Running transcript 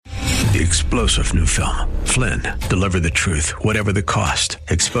the explosive new film, Flynn, Deliver the Truth, Whatever the Cost,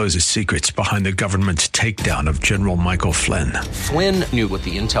 exposes secrets behind the government's takedown of General Michael Flynn. Flynn knew what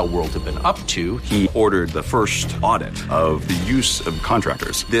the intel world had been up to. He ordered the first audit of the use of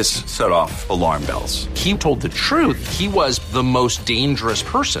contractors. This set off alarm bells. He told the truth. He was the most dangerous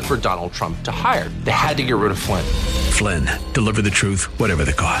person for Donald Trump to hire. They had to get rid of Flynn. Flynn, Deliver the Truth, Whatever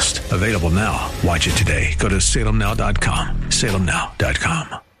the Cost. Available now. Watch it today. Go to salemnow.com.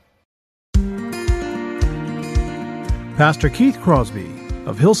 salemnow.com. Pastor Keith Crosby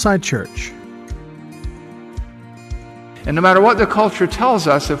of Hillside Church. And no matter what the culture tells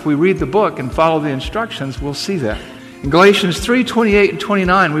us, if we read the book and follow the instructions, we'll see that. In Galatians 3:28 and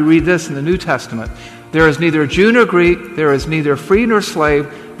 29, we read this in the New Testament. There is neither Jew nor Greek, there is neither free nor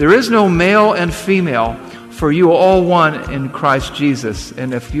slave, there is no male and female, for you are all one in Christ Jesus.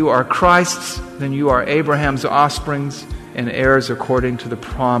 And if you are Christ's, then you are Abraham's offsprings and heirs according to the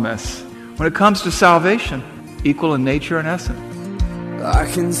promise. When it comes to salvation, equal in nature and essence. I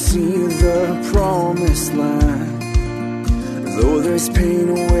can see the promised land, though there's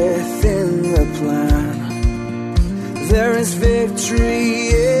pain within the plan. There is victory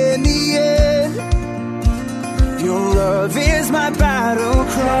in the end. Your love is my battle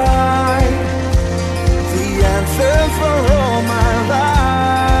cry, the anthem for all my life.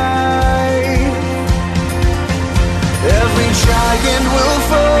 Every giant will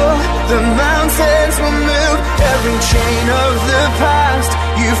fall, the mountains will move, every chain of the past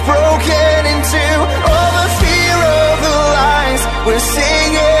you've broken into. All the fear of the lies, we're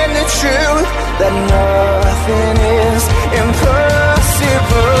singing the truth, that nothing is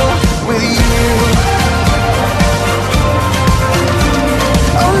impossible with you.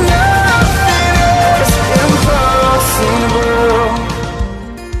 Oh, nothing is impossible.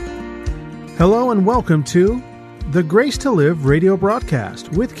 Hello and welcome to the Grace to Live radio broadcast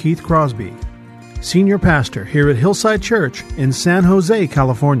with Keith Crosby, Senior Pastor here at Hillside Church in San Jose,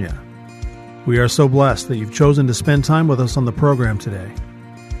 California. We are so blessed that you've chosen to spend time with us on the program today.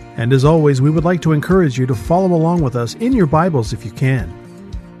 And as always, we would like to encourage you to follow along with us in your Bibles if you can.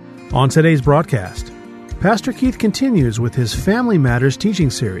 On today's broadcast, Pastor Keith continues with his Family Matters teaching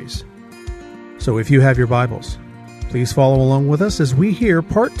series. So if you have your Bibles, please follow along with us as we hear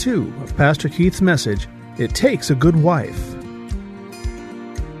part 2 of Pastor Keith's message, It Takes a Good Wife.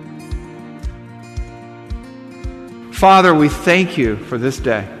 Father, we thank you for this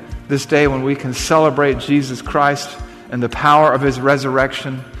day when we can celebrate Jesus Christ and the power of his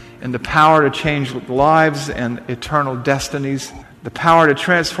resurrection and the power to change lives and eternal destinies, the power to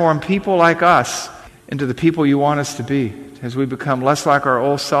transform people like us into the people you want us to be as we become less like our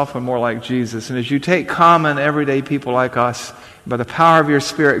old self and more like Jesus. And as you take common, everyday people like us, by the power of your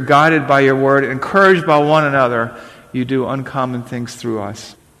Spirit, guided by your word, encouraged by one another, you do uncommon things through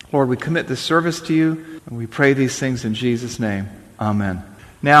us. Lord, we commit this service to you, and we pray these things in Jesus' name. Amen.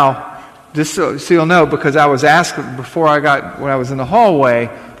 Now, just so you'll know, because I was asked when I was in the hallway,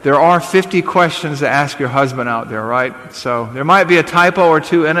 there are 50 questions to ask your husband out there, right? So there might be a typo or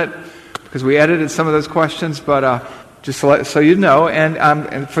two in it, because we edited some of those questions, but just so you know.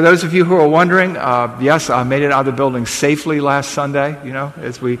 And for those of you who are wondering, yes, I made it out of the building safely last Sunday,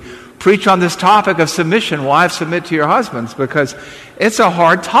 as we preach on this topic of submission. Wives, submit to your husbands, because it's a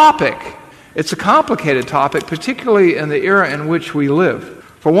hard topic. It's a complicated topic, particularly in the era in which we live.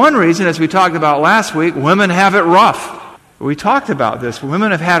 For one reason, as we talked about last week, women have it rough. We talked about this.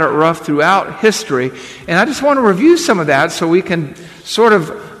 Women have had it rough throughout history. And I just want to review some of that so we can sort of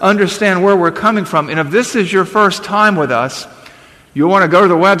understand where we're coming from. And if this is your first time with us, you'll want to go to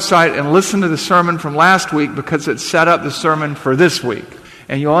the website and listen to the sermon from last week, because it set up the sermon for this week.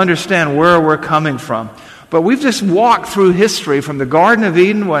 And you'll understand where we're coming from. But we've just walked through history from the Garden of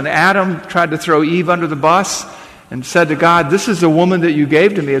Eden, when Adam tried to throw Eve under the bus and said to God, "This is the woman that you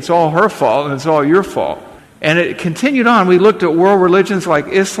gave to me. It's all her fault and it's all your fault." And it continued on. We looked at world religions like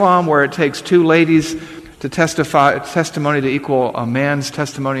Islam, where it takes two ladies to testimony to equal a man's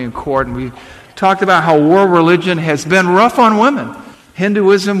testimony in court. And we talked about how world religion has been rough on women.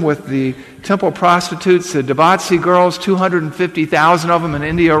 Hinduism with the temple prostitutes, the Dabatsi girls, 250,000 of them in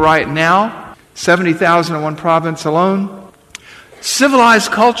India right now, 70,000 in one province alone.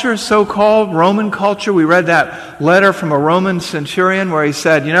 Civilized culture, so-called Roman culture. We read that letter from a Roman centurion where he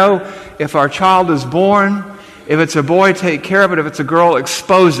said, if our child is born, if it's a boy, take care of it. If it's a girl,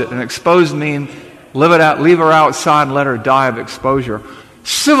 expose it. And expose means leave her outside and let her die of exposure.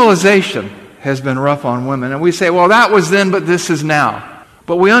 Civilization has been rough on women. And we say, well, that was then, but this is now.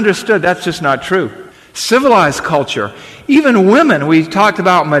 But we understood that's just not true. Civilized culture, even women, we talked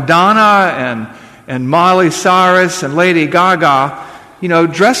about Madonna and Miley Cyrus and Lady Gaga.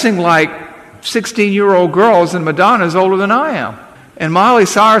 dressing like 16-year-old girls, and Madonna's older than I am. And Miley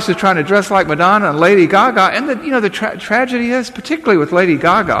Cyrus is trying to dress like Madonna and Lady Gaga. And the tragedy is, particularly with Lady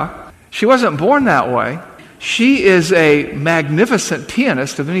Gaga, she wasn't born that way. She is a magnificent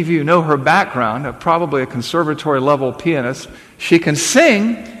pianist. If any of you know her background, probably a conservatory-level pianist. She can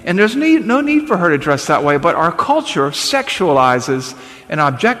sing, and there's no need for her to dress that way. But our culture sexualizes and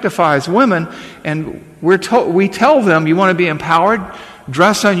objectifies women, and we tell them, you want to be empowered?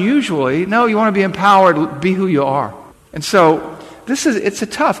 Dress unusually. No, you want to be empowered, be who you are. And so it's a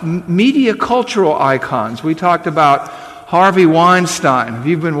tough media cultural icons. We talked about Harvey Weinstein. If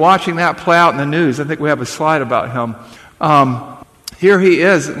you've been watching that play out in the news, I think we have a slide about him. Here he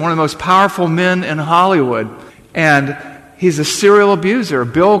is, one of the most powerful men in Hollywood. And he's a serial abuser.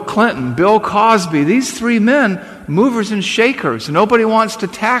 Bill Clinton, Bill Cosby, these three men, movers and shakers. Nobody wants to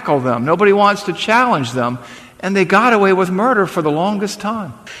tackle them. Nobody wants to challenge them. And they got away with murder for the longest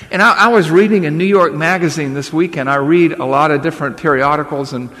time. And I was reading in New York Magazine this weekend. I read a lot of different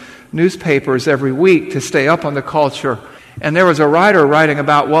periodicals and newspapers every week to stay up on the culture. And there was a writer writing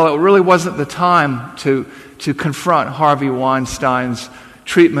about, it really wasn't the time to confront Harvey Weinstein's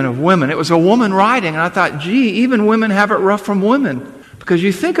treatment of women. It was a woman writing, and I thought, even women have it rough from women. Because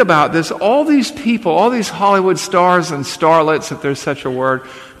you think about this, all these people, all these Hollywood stars and starlets, if there's such a word,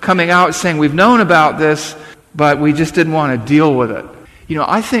 coming out saying, we've known about this, but we just didn't want to deal with it.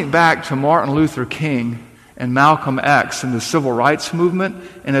 I think back to Martin Luther King and Malcolm X and the Civil Rights Movement,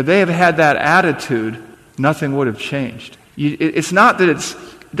 and if they had had that attitude, nothing would have changed. It's not that it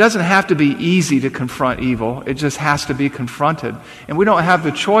doesn't have to be easy to confront evil. It just has to be confronted. And we don't have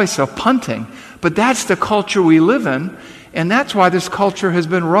the choice of punting. But that's the culture we live in, and that's why this culture has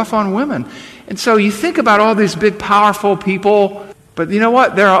been rough on women. And so you think about all these big, powerful people, but you know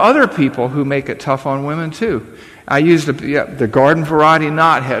what? There are other people who make it tough on women too. I used the garden variety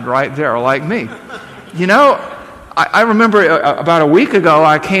knothead right there, like me. I remember about a week ago,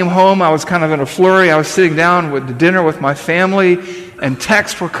 I came home, I was kind of in a flurry, I was sitting down with dinner with my family, and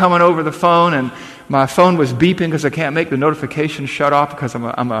texts were coming over the phone, and my phone was beeping because I can't make the notifications shut off because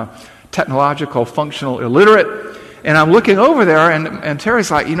I'm a technological, functional illiterate. And I'm looking over there, and Terry's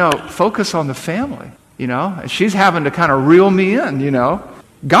like, focus on the family. And she's having to kind of reel me in,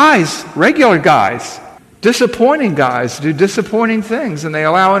 Guys, regular guys, disappointing guys do disappointing things, and they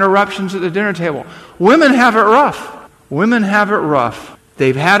allow interruptions at the dinner table. Women have it rough. Women have it rough.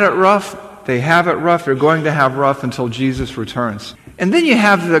 They've had it rough. They have it rough. They're going to have rough until Jesus returns. And then you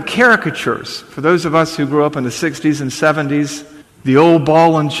have the caricatures. For those of us who grew up in the 60s and 70s, the old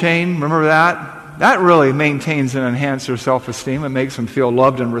ball and chain, remember that? That really maintains and enhances their self-esteem. It makes them feel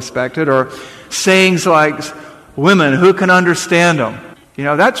loved and respected. Or sayings like, women, who can understand them?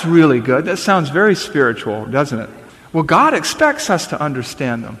 That's really good. That sounds very spiritual, doesn't it? Well, God expects us to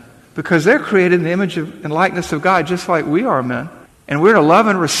understand them because they're created in the image and likeness of God just like we are, men. And we're to love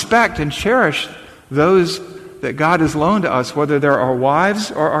and respect and cherish those that God has loaned to us, whether they're our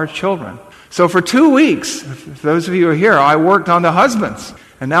wives or our children. So for 2 weeks, if those of you who are here, I worked on the husbands.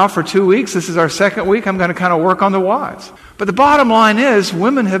 And now for 2 weeks, this is our second week, I'm going to kind of work on the wives. But the bottom line is,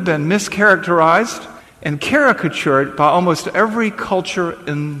 women have been mischaracterized and caricatured by almost every culture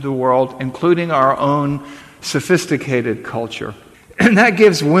in the world, including our own sophisticated culture. And that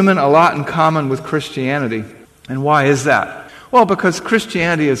gives women a lot in common with Christianity. And why is that? Well, because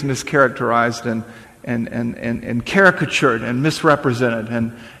Christianity is mischaracterized and caricatured and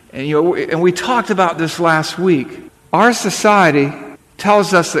misrepresented. And we talked about this last week. Our society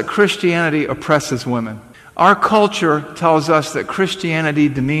tells us that Christianity oppresses women. Our culture tells us that Christianity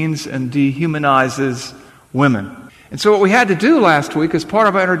demeans and dehumanizes women. And so what we had to do last week as part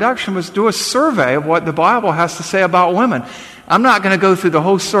of our introduction was do a survey of what the Bible has to say about women. I'm not going to go through the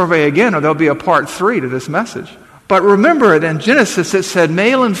whole survey again, or there'll be a part 3 to this message. But remember that in Genesis it said,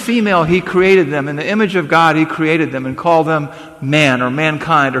 male and female he created them. In the image of God he created them and called them man or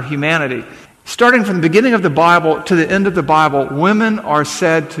mankind or humanity. Starting from the beginning of the Bible to the end of the Bible, women are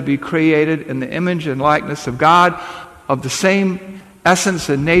said to be created in the image and likeness of God, of the same essence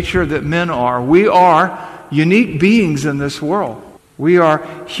and nature that men are. We are unique beings in this world. We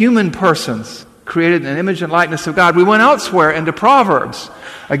are human persons created in the image and likeness of God. We went elsewhere into Proverbs.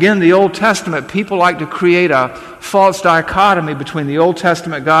 Again, the Old Testament, people like to create a false dichotomy between the Old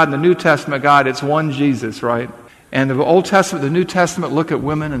Testament God and the New Testament God. It's one Jesus, right? And the Old Testament, the New Testament look at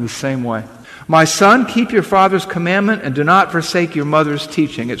women in the same way. My son, keep your father's commandment and do not forsake your mother's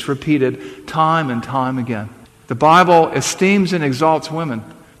teaching. It's repeated time and time again. The Bible esteems and exalts women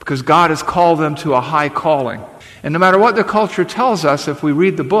because God has called them to a high calling. And no matter what the culture tells us, if we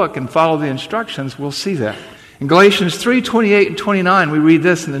read the book and follow the instructions, we'll see that. In Galatians 3:28 and 29, we read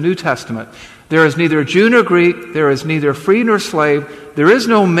this in the New Testament. There is neither Jew nor Greek, there is neither free nor slave, there is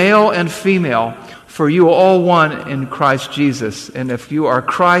no male and female, for you are all one in Christ Jesus. And if you are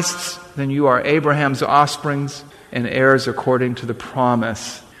Christ's, then you are Abraham's offsprings and heirs according to the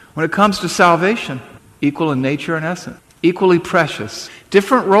promise. When it comes to salvation, equal in nature and essence, equally precious.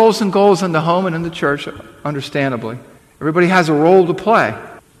 Different roles and goals in the home and in the church, understandably. Everybody has a role to play,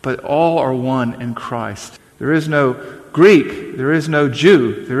 but all are one in Christ. There is no Greek, there is no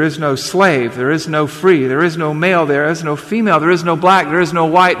Jew, there is no slave, there is no free, there is no male, there is no female, there is no black, there is no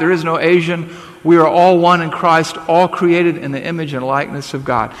white, there is no Asian. We are all one in Christ, all created in the image and likeness of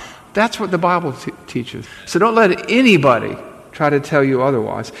God. That's what the Bible teaches. So don't let anybody try to tell you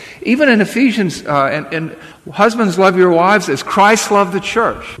otherwise. Even in Ephesians, and husbands, love your wives as Christ loved the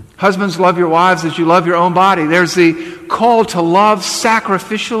church. Husbands, love your wives as you love your own body. There's the call to love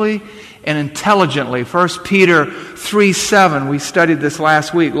sacrificially and intelligently. 1 Peter 3:7, we studied this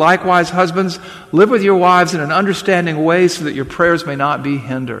last week. Likewise, husbands, live with your wives in an understanding way so that your prayers may not be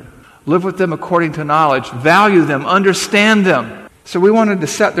hindered. Live with them according to knowledge. Value them. Understand them. So we wanted to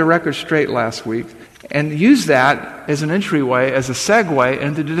set the record straight last week and use that as an entryway, as a segue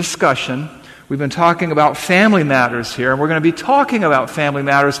into the discussion. We've been talking about family matters here, and we're going to be talking about family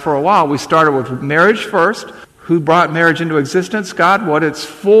matters for a while. We started with marriage first. Who brought marriage into existence? God. What it's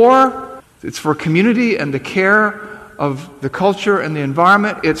for? It's for community and the care of the culture and the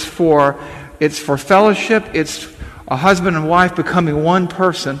environment. It's for fellowship. It's a husband and wife becoming one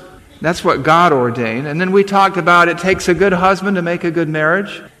person. That's what God ordained. And then we talked about it takes a good husband to make a good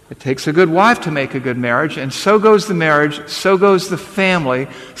marriage. It takes a good wife to make a good marriage. And so goes the marriage, so goes the family,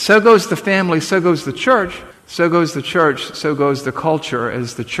 so goes the family, so goes the church, so goes the church, so goes the culture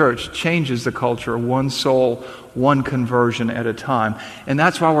as the church changes the culture, one soul, one conversion at a time. And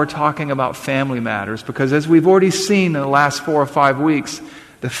that's why we're talking about family matters, because as we've already seen in the last 4 or 5 weeks,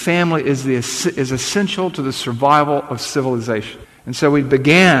 the family is essential to the survival of civilization. And so we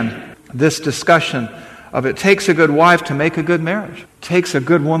began this discussion of it takes a good wife to make a good marriage. It takes a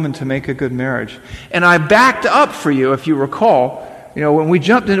good woman to make a good marriage. And I backed up for you, if you recall, when we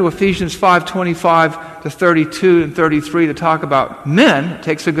jumped into Ephesians 5:25 to 32 and 33 to talk about men, it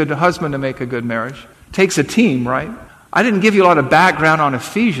takes a good husband to make a good marriage. It takes a team, right? I didn't give you a lot of background on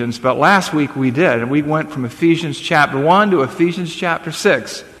Ephesians, but last week we did. And we went from Ephesians chapter 1 to Ephesians chapter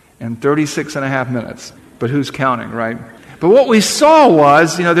 6 in 36 and a half minutes. But who's counting, right? But what we saw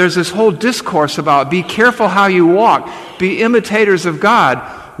was, there's this whole discourse about be careful how you walk, be imitators of God,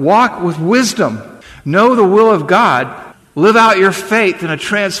 walk with wisdom, know the will of God, live out your faith in a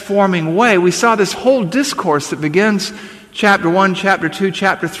transforming way. We saw this whole discourse that begins chapter 1, chapter 2,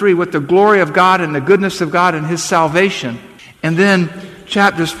 chapter 3 with the glory of God and the goodness of God and His salvation. And then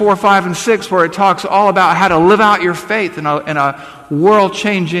chapters 4, 5, and 6 where it talks all about how to live out your faith in a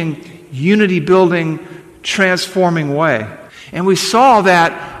world-changing, unity-building, transforming way. And we saw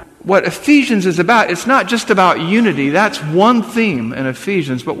that what Ephesians is about, it's not just about unity. That's one theme in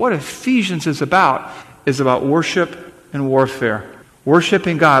Ephesians. But what Ephesians is about worship and warfare.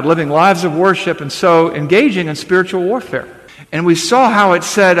 Worshiping God, living lives of worship, and so engaging in spiritual warfare. And we saw how it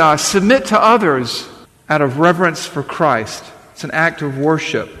said, submit to others out of reverence for Christ. It's an act of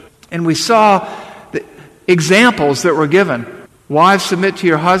worship. And we saw the examples that were given. Wives, submit to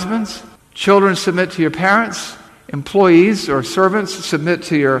your husbands. Children, submit to your parents. Employees or servants, submit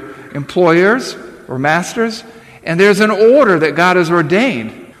to your employers or masters. And there's an order that God has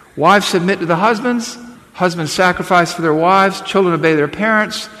ordained. Wives, submit to the husbands. Husbands, sacrifice for their wives. Children, obey their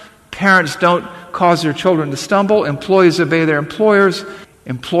parents. Parents, don't cause their children to stumble. Employees, obey their employers.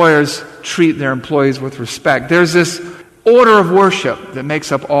 Employers, treat their employees with respect. There's this order of worship that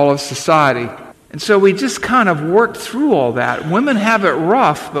makes up all of society. And so we just kind of worked through all that. Women have it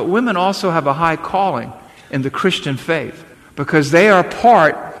rough, but women also have a high calling in the Christian faith because they are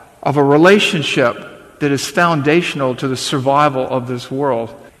part of a relationship that is foundational to the survival of this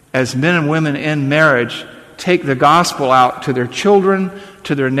world. As men and women in marriage take the gospel out to their children,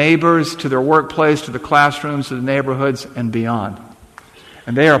 to their neighbors, to their workplace, to the classrooms, to the neighborhoods, and beyond.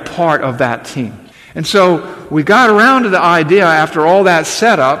 And they are part of that team. And so we got around to the idea after all that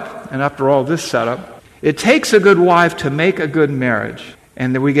setup, and after all this setup, it takes a good wife to make a good marriage.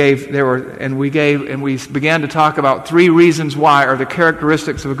 And we began to talk about 3 reasons why, or the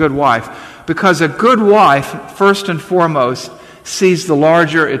characteristics of a good wife. Because a good wife, first and foremost, sees the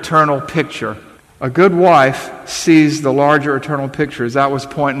larger eternal picture. A good wife sees the larger eternal picture. That was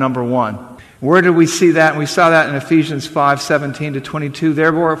point number 1. Where did we see that? And we saw that in Ephesians 5:17 to 22.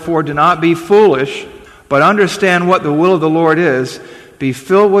 Therefore, do not be foolish, but understand what the will of the Lord is. Be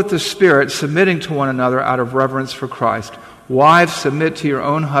filled with the Spirit, submitting to one another out of reverence for Christ. Wives, submit to your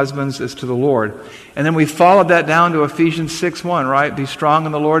own husbands as to the Lord. And then we followed that down to Ephesians 6:1, right? Be strong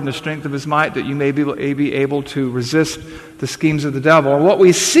in the Lord and the strength of His might, that you may be able to resist the schemes of the devil. And what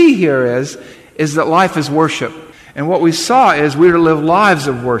we see here is that life is worship. And what we saw is we're to live lives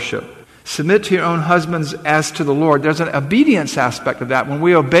of worship. Submit to your own husbands as to the Lord. There's an obedience aspect of that. When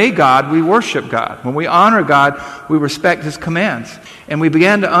we obey God, we worship God. When we honor God, we respect His commands. And we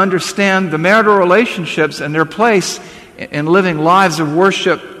began to understand the marital relationships and their place in living lives of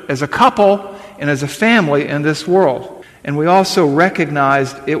worship as a couple and as a family in this world. And we also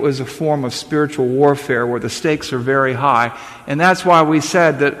recognized it was a form of spiritual warfare where the stakes are very high. And that's why we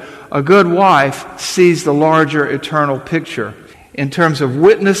said that a good wife sees the larger eternal picture in terms of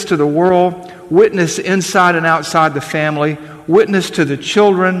witness to the world, witness inside and outside the family, witness to the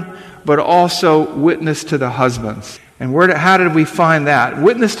children, but also witness to the husbands. And how did we find that?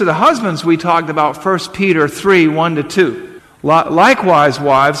 Witness to the husbands, we talked about 1 Peter 3, 1-2. Likewise,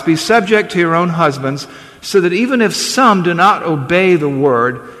 wives, be subject to your own husbands, so that even if some do not obey the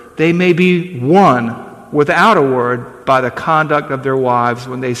word, they may be won without a word by the conduct of their wives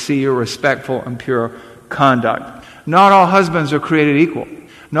when they see your respectful and pure conduct. Not all husbands are created equal.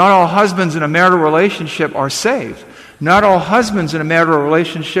 Not all husbands in a marital relationship are saved. Not all husbands in a marital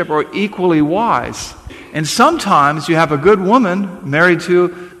relationship are equally wise. And sometimes you have a good woman married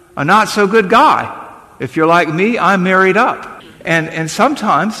to a not-so-good guy. If you're like me, I'm married up. And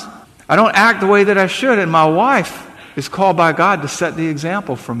sometimes I don't act the way that I should, and my wife is called by God to set the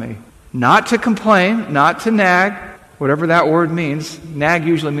example for me. Not to complain, not to nag, whatever that word means. Nag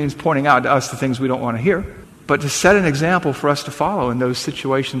usually means pointing out to us the things we don't want to hear. But to set an example for us to follow in those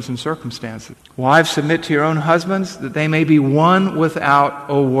situations and circumstances. Wives, submit to your own husbands, that they may be won without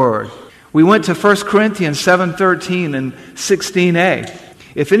a word. We went to 1 Corinthians 7:13 and 16a.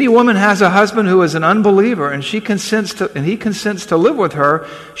 If any woman has a husband who is an unbeliever and he consents to live with her,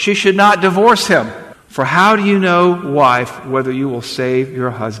 she should not divorce him. For how do you know, wife, whether you will save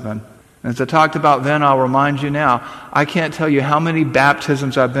your husband? And as I talked about then, I'll remind you now, I can't tell you how many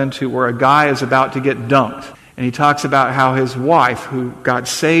baptisms I've been to where a guy is about to get dunked. And he talks about how his wife, who got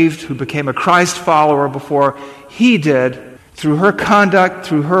saved, who became a Christ follower before he did, through her conduct,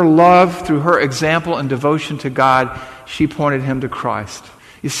 through her love, through her example and devotion to God, she pointed him to Christ.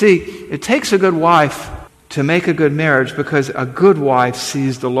 You see, it takes a good wife to make a good marriage because a good wife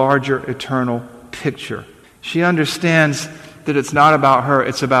sees the larger eternal picture. She understands that it's not about her,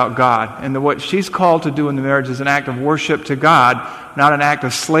 it's about God. And that what she's called to do in the marriage is an act of worship to God, not an act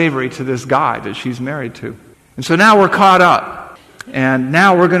of slavery to this guy that she's married to. And so now we're caught up. And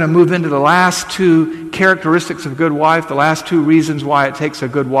now we're going to move into the last two characteristics of a good wife, the last two reasons why it takes a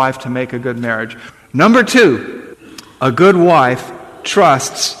good wife to make a good marriage. Number 2, a good wife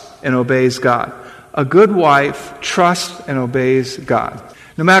trusts and obeys God. A good wife trusts and obeys God.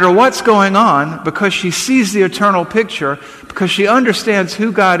 No matter what's going on, because she sees the eternal picture, because she understands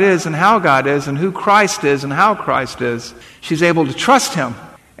who God is and how God is and who Christ is and how Christ is, she's able to trust Him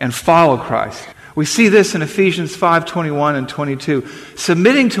and follow Christ. We see this in Ephesians 5:21 and 22.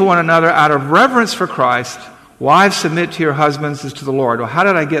 Submitting to one another out of reverence for Christ, wives, submit to your husbands as to the Lord. Well, how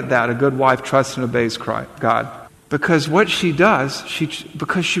did I get that? A good wife trusts and obeys God. Because what she does,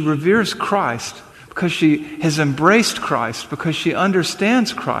 because she reveres Christ, because she has embraced Christ, because she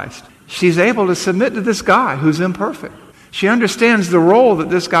understands Christ, she's able to submit to this guy who's imperfect. She understands the role that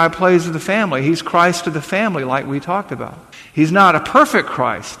this guy plays in the family. He's Christ to the family, like we talked about. He's not a perfect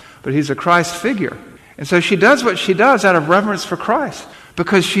Christ, but he's a Christ figure. And so she does what she does out of reverence for Christ.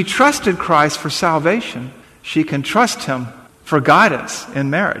 Because she trusted Christ for salvation, she can trust Him for guidance in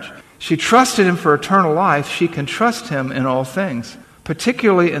marriage. She trusted Him for eternal life. She can trust Him in all things,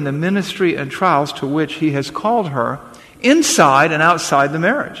 particularly in the ministry and trials to which He has called her inside and outside the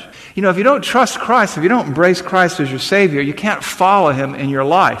marriage. You know, if you don't trust Christ, if you don't embrace Christ as your Savior, you can't follow Him in your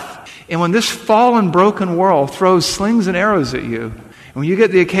life. And when this fallen, broken world throws slings and arrows at you, and when you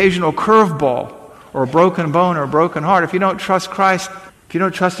get the occasional curveball or a broken bone or a broken heart, if you don't trust Christ, if you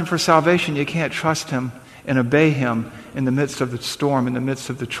don't trust Him for salvation, you can't trust Him and obey Him in the midst of the storm, in the midst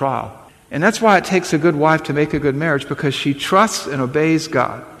of the trial. And that's why it takes a good wife to make a good marriage, because she trusts and obeys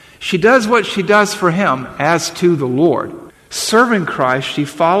God. She does what she does for Him as to the Lord. Serving Christ, she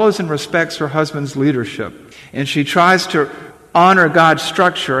follows and respects her husband's leadership. And she tries to honor God's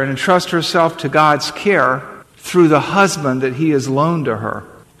structure and entrust herself to God's care through the husband that He has loaned to her,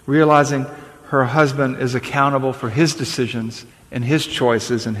 realizing her husband is accountable for his decisions and his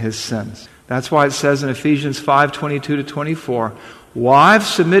choices and his sins. That's why it says in Ephesians 5:22-24, wives,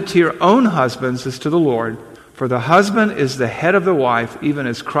 submit to your own husbands as to the Lord, For the husband is the head of the wife, even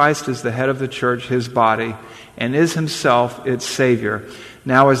as Christ is the head of the church, his body, and is himself its Savior.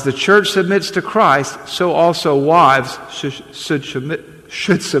 Now as the church submits to Christ, so also wives should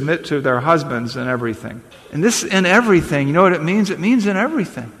submit to their husbands in everything. And this in everything, you know what it means? It means in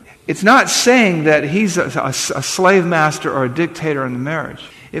everything. It's not saying that he's a slave master or a dictator in the marriage.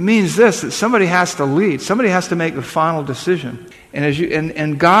 It means this, that somebody has to lead. Somebody has to make the final decision.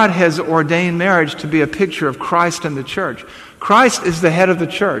 And God has ordained marriage to be a picture of Christ and the church. Christ is the head of the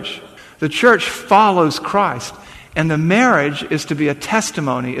church. The church follows Christ. And the marriage is to be a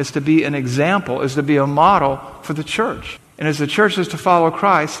testimony, is to be an example, is to be a model for the church. And as the church is to follow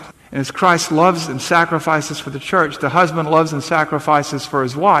Christ, and as Christ loves and sacrifices for the church, the husband loves and sacrifices for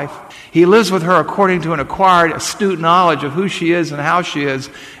his wife. He lives with her according to an acquired, astute knowledge of who she is and how she is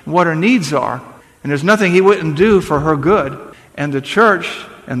and what her needs are. And there's nothing he wouldn't do for her good. And the church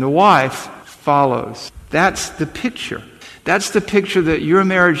and the wife follows. That's the picture. That's the picture that your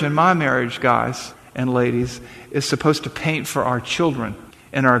marriage and my marriage, guys and ladies, is supposed to paint for our children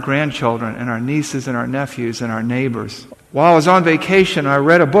and our grandchildren and our nieces and our nephews and our neighbors. While I was on vacation, I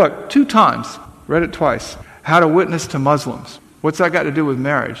read a book 2 times. Read it twice. How to Witness to Muslims. What's that got to do with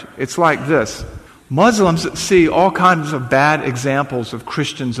marriage? It's like this. Muslims see all kinds of bad examples of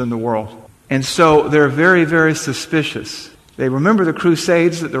Christians in the world. And so they're very, very suspicious. They remember the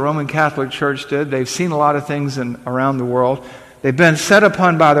Crusades that the Roman Catholic Church did. They've seen a lot of things around the world. They've been set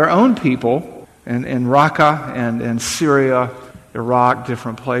upon by their own people in Raqqa and in Syria, Iraq,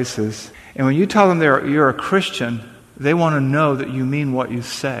 different places. And when you tell them you're a Christian, they want to know that you mean what you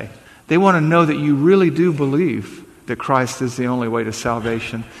say. They want to know that you really do believe that Christ is the only way to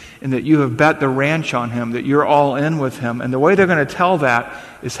salvation and that you have bet the ranch on Him, that you're all in with Him. And the way they're going to tell that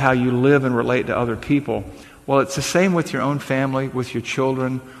is how you live and relate to other people. Well, it's the same with your own family, with your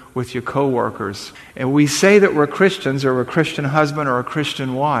children, with your co-workers. And we say that we're Christians or we're a Christian husband or a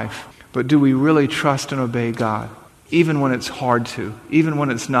Christian wife, but do we really trust and obey God? Even when it's hard to, even when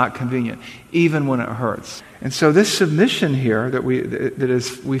it's not convenient, even when it hurts. And so this submission here that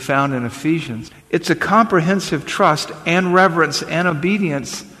we found in Ephesians, it's a comprehensive trust and reverence and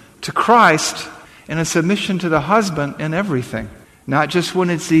obedience to Christ and a submission to the husband in everything. Not just when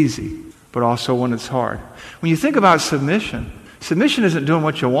it's easy, but also when it's hard. When you think about submission, submission isn't doing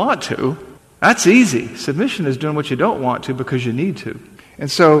what you want to. That's easy. Submission is doing what you don't want to because you need to. And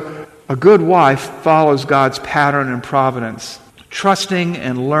so a good wife follows God's pattern and providence. Trusting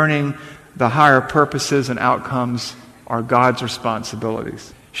and learning the higher purposes and outcomes are God's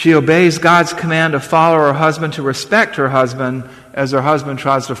responsibilities. She obeys God's command to follow her husband, to respect her husband, as her husband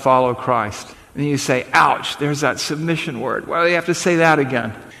tries to follow Christ. And you say, ouch, there's that submission word. Why do you have to say that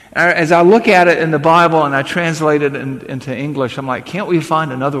again? As I look at it in the Bible and I translate it into English, I'm like, can't we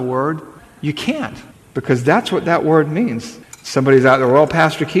find another word? You can't, because that's what that word means. Somebody's out there, well,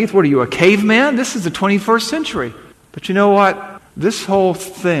 Pastor Keith, what are you, a caveman? This is the 21st century. But you know what? This whole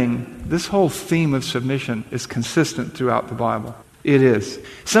theme of submission is consistent throughout the Bible. It is.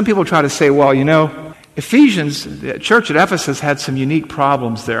 Some people try to say, well, you know, Ephesians, the church at Ephesus had some unique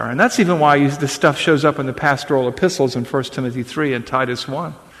problems there. And that's even why this stuff shows up in the pastoral epistles in 1 Timothy 3 and Titus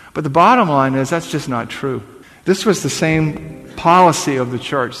 1. But the bottom line is that's just not true. This was the same policy of the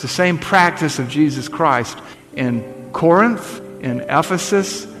church, the same practice of Jesus Christ in Corinth, in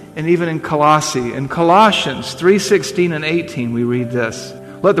Ephesus, and even in Colossae. In Colossians 3:16 and 18 we read this.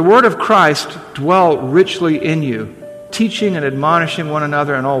 Let the word of Christ dwell richly in you, teaching and admonishing one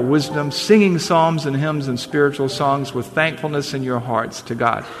another in all wisdom, singing psalms and hymns and spiritual songs with thankfulness in your hearts to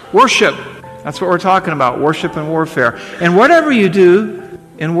God. Worship. That's what we're talking about, worship and warfare. And whatever you do,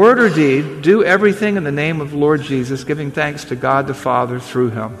 in word or deed, do everything in the name of the Lord Jesus, giving thanks to God the Father through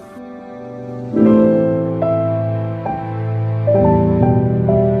Him.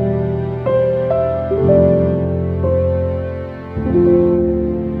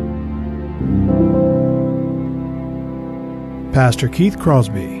 Pastor Keith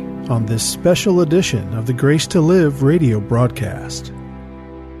Crosby on this special edition of the Grace to Live radio broadcast.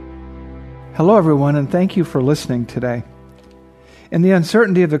 Hello, everyone, and thank you for listening today. In the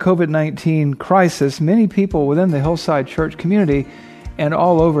uncertainty of the COVID-19 crisis, many people within the Hillside Church community and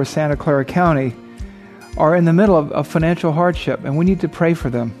all over Santa Clara County are in the middle of financial hardship, and we need to pray for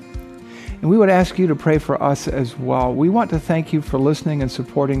them. And we would ask you to pray for us as well. We want to thank you for listening and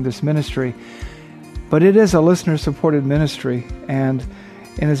supporting this ministry. But it is a listener-supported ministry, and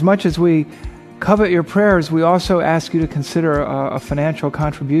as much as we covet your prayers, we also ask you to consider a financial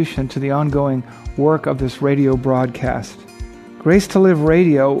contribution to the ongoing work of this radio broadcast. Grace to Live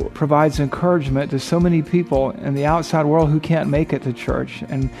Radio provides encouragement to so many people in the outside world who can't make it to church.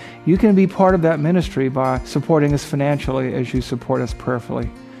 And you can be part of that ministry by supporting us financially as you support us prayerfully.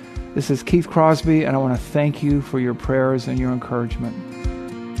 This is Keith Crosby, and I want to thank you for your prayers and your encouragement.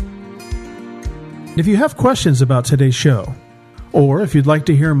 If you have questions about today's show, or if you'd like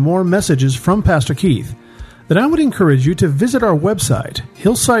to hear more messages from Pastor Keith, then I would encourage you to visit our website,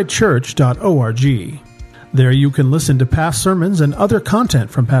 hillsidechurch.org. There you can listen to past sermons and other content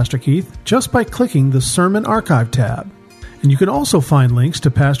from Pastor Keith just by clicking the Sermon Archive tab. And you can also find links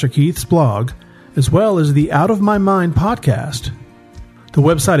to Pastor Keith's blog, as well as the Out of My Mind podcast. The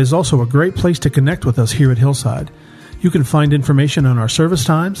website is also a great place to connect with us here at Hillside. You can find information on our service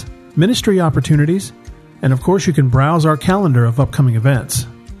times, ministry opportunities, and of course you can browse our calendar of upcoming events.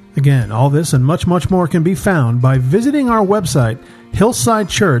 Again, all this and much, much more can be found by visiting our website,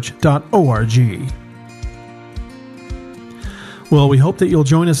 hillsidechurch.org. Well, we hope that you'll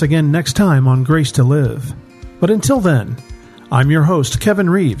join us again next time on Grace to Live. But until then, I'm your host, Kevin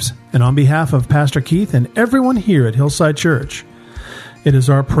Reeves, and on behalf of Pastor Keith and everyone here at Hillside Church, it is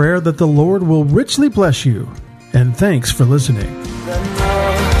our prayer that the Lord will richly bless you, and thanks for listening.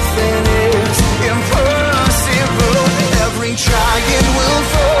 Nothing is impossible. Every giant will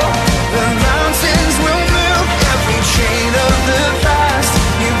fall. The mountains will move. Every chain of the past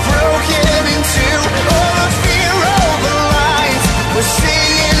you've broken into. All the fear, all the lies. We're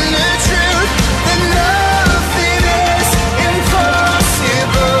singing the truth. That nothing is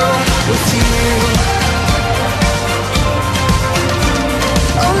impossible with you.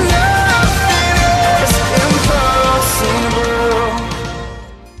 Oh, nothing is impossible.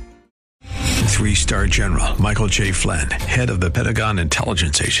 3-star General Michael J. Flynn, head of the Pentagon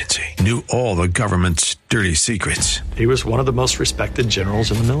Intelligence Agency, knew all the government's dirty secrets. He was one of the most respected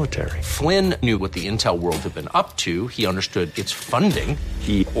generals in the military. Flynn knew what the intel world had been up to. He understood its funding.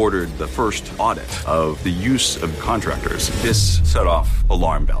 He ordered the first audit of the use of contractors. This set off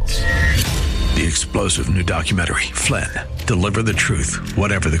alarm bells. The explosive new documentary, Flynn, Deliver the Truth,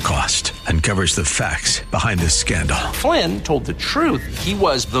 Whatever the Cost, uncovers the facts behind this scandal. Flynn told the truth. He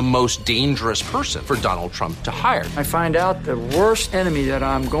was the most dangerous person for Donald Trump to hire. I find out the worst enemy that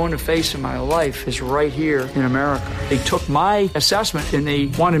I'm going to face in my life is right here in America. They took my assessment and they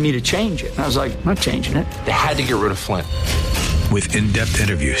wanted me to change it. And I was like, I'm not changing it. They had to get rid of Flynn. With in-depth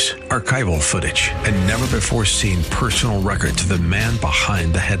interviews, archival footage, and never-before-seen personal records of the man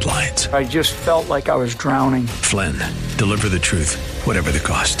behind the headlines. I just felt like I was drowning. Flynn, Deliver the Truth, Whatever the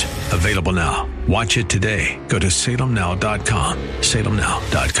Cost. Available now. Watch it today. Go to salemnow.com.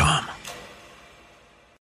 salemnow.com.